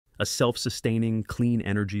a self-sustaining, clean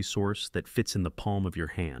energy source that fits in the palm of your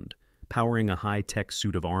hand, powering a high-tech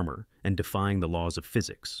suit of armor and defying the laws of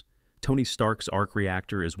physics. Tony Stark's arc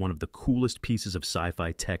reactor is one of the coolest pieces of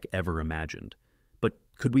sci-fi tech ever imagined. But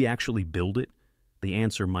could we actually build it? The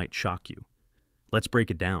answer might shock you. Let's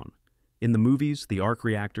break it down. In the movies, the arc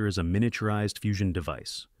reactor is a miniaturized fusion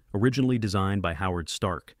device, originally designed by Howard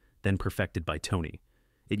Stark, then perfected by Tony.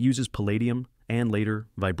 It uses palladium, and later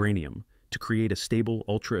vibranium, to create a stable,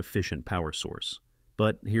 ultra-efficient power source.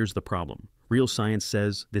 But here's the problem. Real science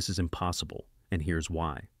says this is impossible, and here's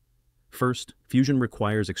why. First, fusion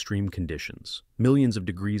requires extreme conditions, millions of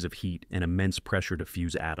degrees of heat and immense pressure to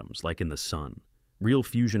fuse atoms, like in the sun. Real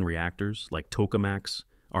fusion reactors, like tokamaks,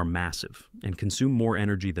 are massive and consume more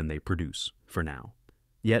energy than they produce, for now.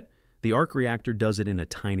 Yet, the arc reactor does it in a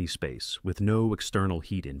tiny space, with no external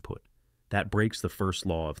heat input. That breaks the first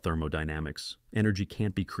law of thermodynamics. Energy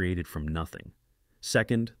can't be created from nothing.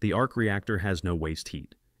 Second, the arc reactor has no waste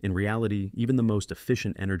heat. In reality, even the most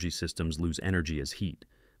efficient energy systems lose energy as heat.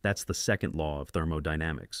 That's the second law of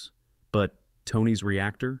thermodynamics. But Tony's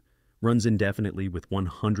reactor runs indefinitely with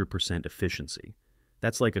 100% efficiency.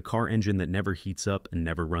 That's like a car engine that never heats up and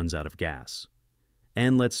never runs out of gas.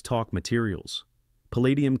 And let's talk materials.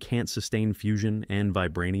 Palladium can't sustain fusion, and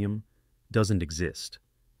vibranium doesn't exist.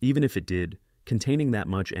 Even if it did, containing that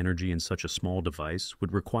much energy in such a small device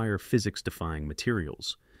would require physics-defying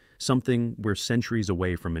materials, something we're centuries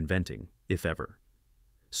away from inventing, if ever.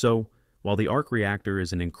 So, while the arc reactor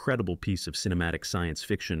is an incredible piece of cinematic science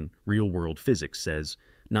fiction, real-world physics says,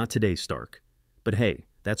 "Not today, Stark." But hey,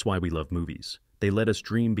 that's why we love movies. They let us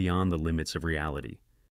dream beyond the limits of reality.